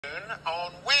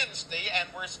On Wednesday, and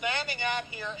we're standing out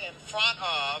here in front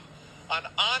of an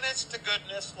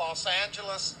honest-to-goodness Los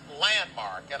Angeles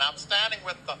landmark, and I'm standing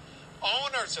with the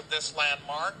owners of this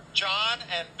landmark, John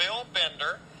and Bill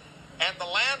Bender, and the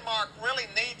landmark really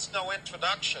needs no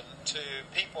introduction to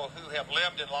people who have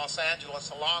lived in Los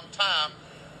Angeles a long time.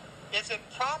 Is it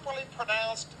properly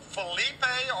pronounced Felipe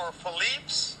or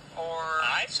Philippe's, or?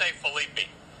 I say Philippe.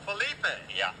 Felipe?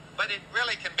 Yeah. But it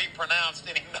really can be pronounced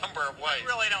any number of ways. I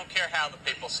really don't care how the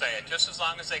people say it, just as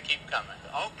long as they keep coming.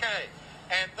 Okay.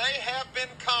 And they have been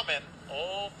coming.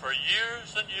 Oh, for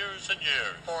years and years and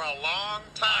years. For a long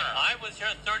time. I was here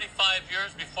 35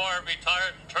 years before I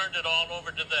retired and turned it all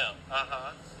over to them.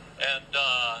 Uh-huh. And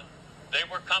they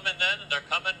were coming then, and they're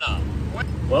coming now.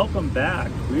 Welcome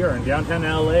back. We are in downtown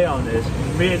LA on this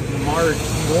mid-March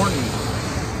morning,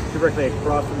 directly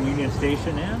across from Union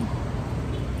Station and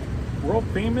world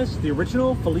famous, the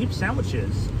original Philippe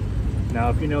sandwiches. Now,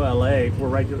 if you know LA, we're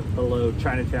right below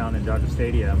Chinatown and Dodger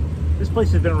Stadium. This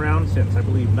place has been around since, I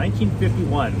believe,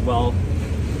 1951. Well,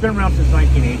 it's been around since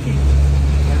 1918.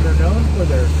 And they're known for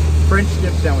their French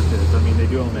dip sandwiches. I mean, they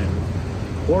do them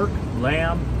in pork,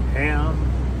 lamb, ham,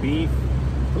 beef,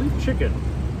 I believe chicken.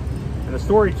 And the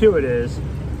story to it is,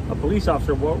 a police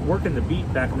officer working the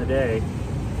beat back in the day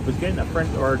was getting a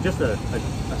French, or just a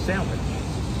sandwich.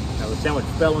 Now the sandwich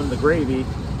fell in the gravy,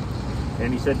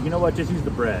 and he said, you know what, just use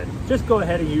the bread. Just go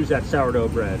ahead and use that sourdough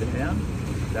bread. And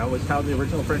that was how the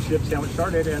original French dip sandwich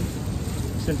started. And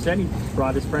since then, he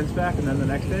brought his friends back, and then the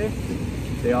next day,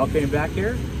 they all came back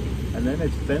here. And then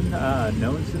it's been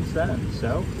known since then.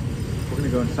 So we're gonna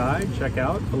go inside, check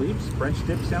out Philippe's French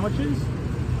dip sandwiches.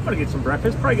 I'm gonna get some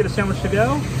breakfast, probably get a sandwich to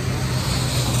go.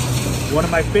 One of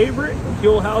my favorite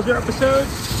Fuel Hauser episodes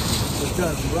was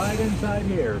done right inside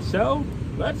here. So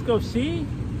let's go see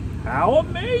how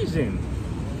amazing.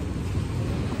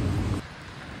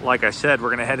 Like I said,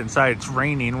 we're gonna head inside. It's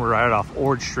raining. We're right off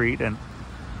Ord Street, and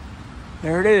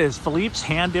there it is, Philippe's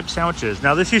hand dip sandwiches.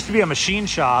 Now this used to be a machine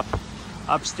shop.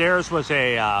 Upstairs was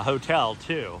a hotel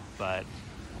too, but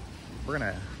we're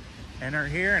gonna enter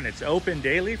here, and it's open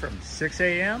daily from 6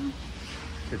 a.m.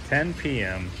 to 10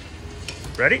 p.m.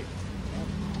 Ready?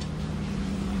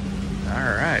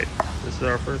 All right, this is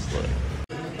our first look.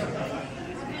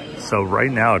 So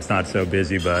right now it's not so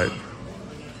busy, but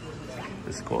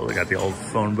it's cool. They got the old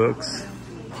phone books,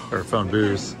 or phone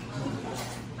booths.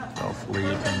 Elf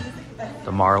Leaf and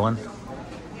the Marlin.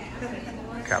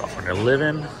 California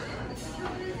Living.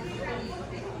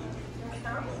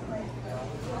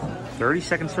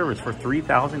 30-second service for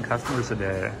 3,000 customers a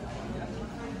day.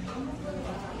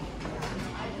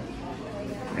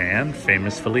 And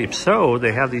famous Philippe. So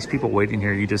they have these people waiting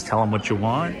here. You just tell them what you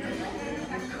want.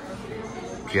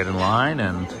 Get in line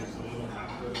and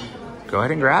go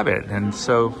ahead and grab it. And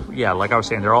so, yeah, like I was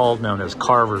saying, they're all known as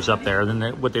carvers up there.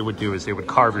 Then what they would do is they would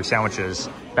carve your sandwiches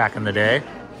back in the day.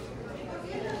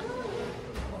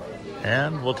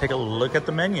 And we'll take a look at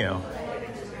the menu.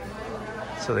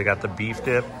 So they got the beef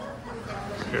dip.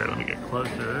 Here, let me get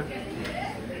closer.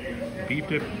 Beef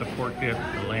dip, the pork dip,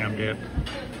 the lamb dip,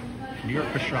 New York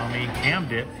pastrami, ham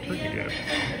dip, turkey dip.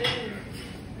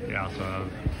 They also have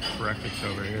breakfast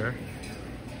over here.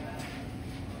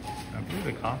 I believe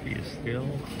the coffee is still,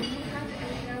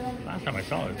 last time I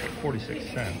saw it was like 46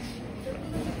 cents.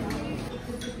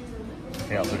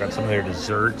 They also got some of their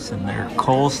desserts and their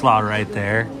coleslaw right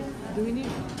there. Do we need?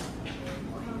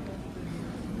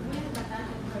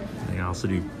 They also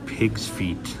do pig's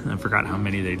feet. I forgot how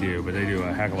many they do, but they do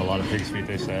a heck of a lot of pig's feet,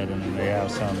 they said. And then they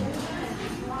have some,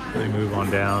 they move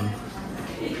on down.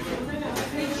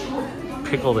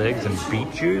 Pickled eggs and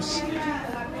beet juice.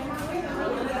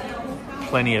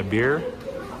 Plenty of beer.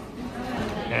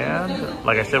 And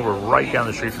like I said, we're right down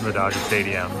the street from the Dodger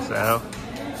Stadium. So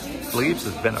Philippe's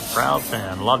has been a proud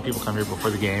fan. A lot of people come here before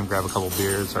the game, grab a couple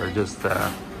beers, or just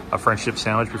a French dip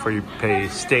sandwich before you pay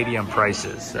stadium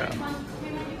prices. So.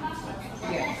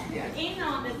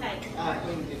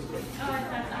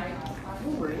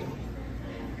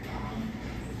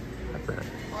 That's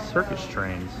a circus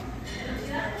trains.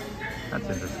 That's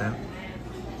interesting.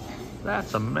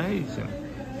 That's amazing.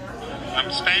 I'm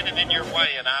standing in your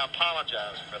way, and I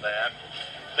apologize for that.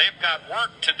 They've got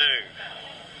work to do.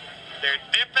 They're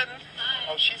dipping.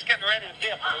 Oh, she's getting ready to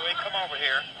dip, Louie. Come over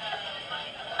here.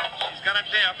 She's going to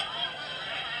dip.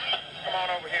 Come on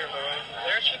over here, Louie.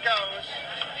 There she goes.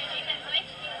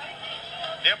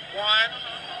 Dip one.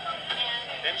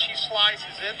 Then she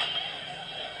slices it.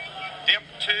 Dip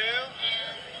two.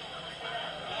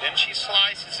 Then she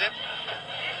slices it.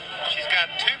 She's got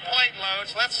 2 plate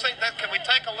loads. Let's see. Can we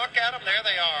take a look at them? There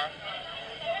they are.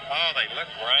 Oh, they look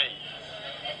great.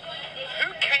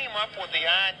 Who came up with the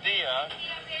idea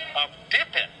of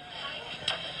dipping?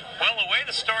 Well, the way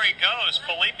the story goes,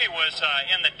 Philippe was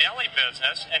in the deli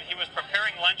business, and he was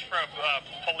preparing lunch for a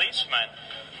policeman,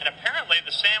 and apparently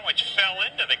the sandwich fell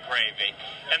into the gravy,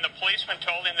 and the policeman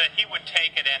told him that he would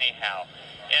take it anyhow.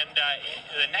 And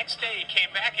the next day he came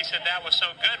back, he said, that was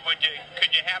so good, could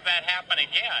you have that happen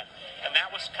again? And that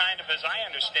was kind of, as I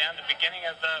understand, the beginning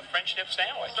of the French dip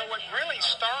sandwich. So it really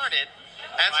started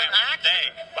as an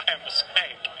accident. By a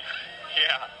mistake,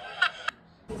 yeah.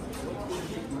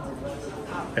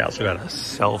 They also got a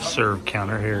self-serve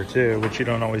counter here too, which you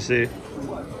don't always see.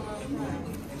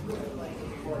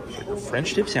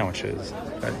 French dip sandwiches.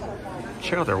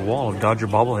 Check out their wall of Dodger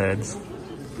bobbleheads.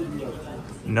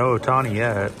 No Otani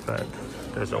yet, but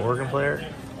there's the organ player.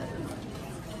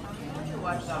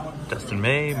 Dustin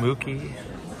May, Mookie,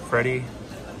 Freddie,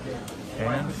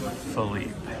 and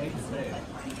Philippe.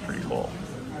 Pretty cool.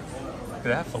 Look at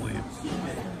that Philippe.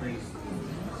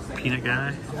 Peanut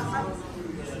guy.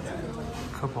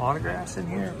 Couple autographs in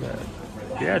here, but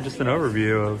yeah, just an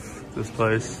overview of this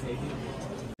place.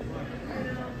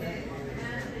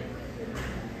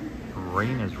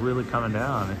 Rain is really coming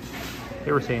down.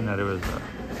 They were saying that it was a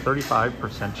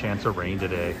 35% chance of rain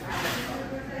today.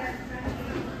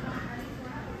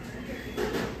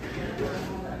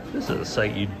 This is a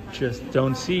sight you just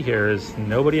don't see here. Is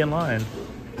nobody in line.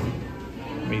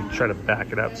 Let me try to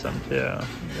back it up some too.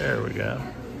 There we go.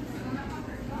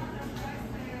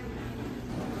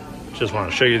 Just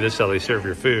want to show you this how they serve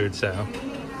your food. So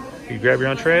you grab your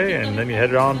own tray and then you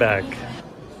head it on back.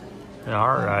 All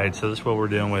right, so this is what we're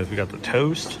dealing with. We got the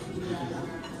toast.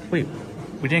 Wait,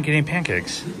 we didn't get any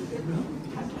pancakes.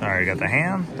 All right, got the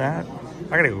ham, that.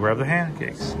 I gotta go grab the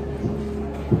pancakes.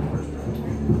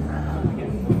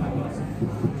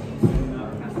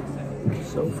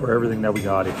 So for everything that we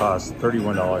got, it cost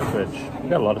 $31, which we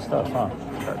got a lot of stuff, huh?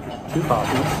 Got 2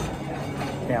 coffees,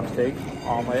 ham steak,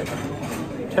 omelet,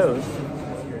 toast,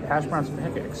 hash browns, and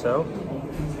pancakes. So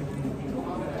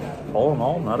all in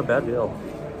all, not a bad deal.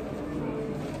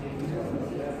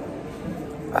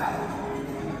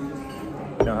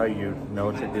 You know how you know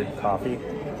it's a good coffee?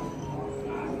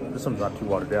 This one's not too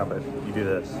watered down, but you do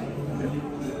this.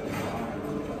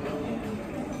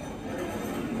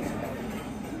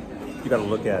 You gotta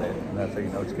look at it, and that's how you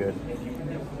know it's good.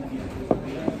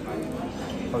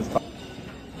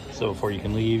 So before you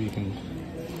can leave, you can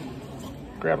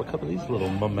grab a couple of these little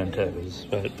mementos,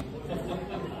 but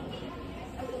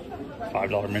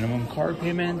 $5 minimum card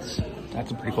payments. That's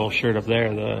a pretty cool shirt up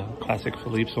there, the classic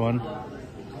Philippe's one.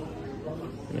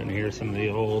 And then here's some of the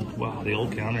old, wow, the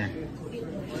old counter.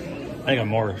 I think I'm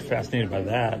more fascinated by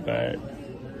that, but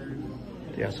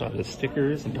they also have the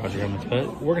stickers and Dodger helmets,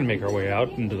 but we're gonna make our way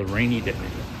out into the rainy day.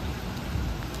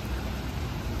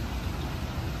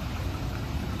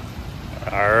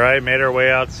 All right, made our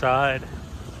way outside.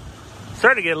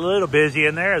 Starting to get a little busy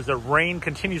in there as the rain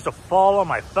continues to fall on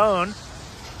my phone.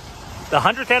 The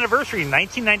 100th anniversary,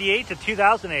 1998 to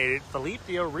 2008, Philippe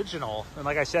the original. And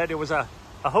like I said, it was a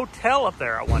hotel up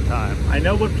there at one time. I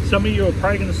know what some of you are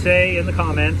probably gonna say in the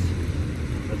comments,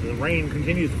 that the rain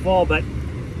continues to fall, but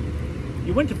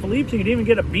you went to Philippe's and you didn't even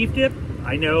get a beef dip?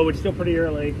 I know, it's still pretty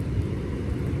early.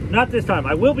 Not this time.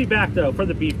 I will be back though for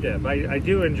the beef dip. I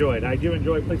do enjoy it. I do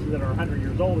enjoy places that are 100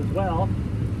 years old as well.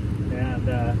 And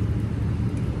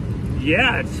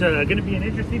yeah, it's gonna be an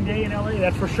interesting day in LA,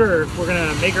 that's for sure. We're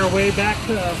gonna make our way back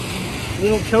to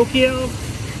Little Tokyo,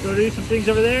 go do some things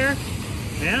over there,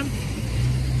 and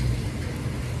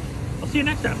I'll see you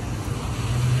next time.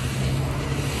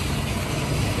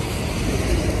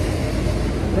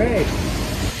 Great.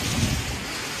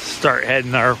 Start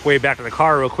heading our way back to the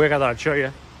car real quick. I thought I'd show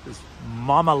you this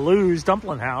Mama Lou's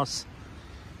dumpling house.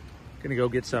 Gonna go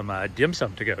get some dim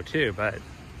sum to go too, but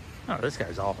oh, this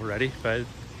guy's all ready. But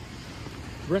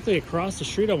directly across the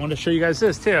street, I wanted to show you guys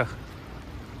this too.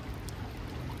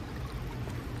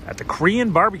 At the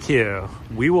Korean barbecue,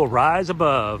 we will rise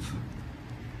above.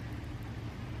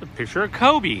 A picture of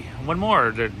Kobe. One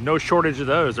more. There's no shortage of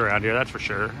those around here, that's for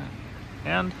sure.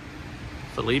 And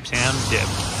Philippe's ham dip.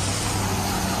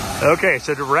 Okay,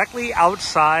 so directly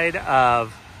outside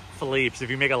of Philippe's, if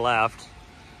you make a left,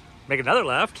 make another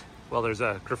left, well, there's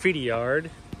a graffiti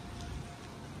yard.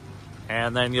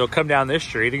 And then you'll come down this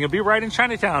street and you'll be right in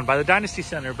Chinatown by the Dynasty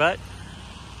Center. But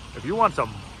if you want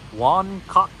some Wan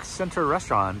Kok Center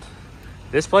restaurant,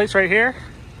 this place right here,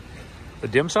 the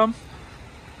dim sum,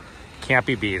 can't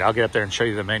be beat. I'll get up there and show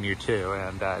you the menu too.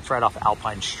 And it's right off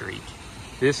Alpine Street.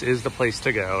 This is the place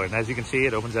to go. And as you can see,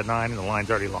 it opens at 9 and the line's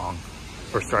already long.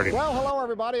 for starting? Well, hello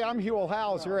everybody, I'm Huell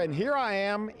Hauser, and here I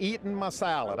am eating my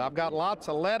salad. I've got lots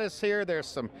of lettuce here, there's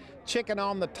some chicken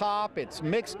on the top, it's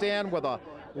mixed in with a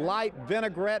light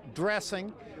vinaigrette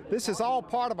dressing. This is all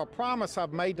part of a promise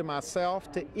I've made to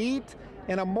myself to eat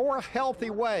in a more healthy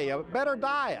way, a better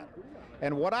diet.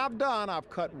 And what I've done, I've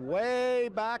cut way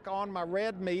back on my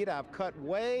red meat, I've cut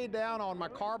way down on my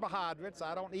carbohydrates.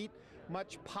 I don't eat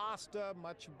much pasta,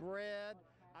 much bread,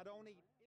 I don't eat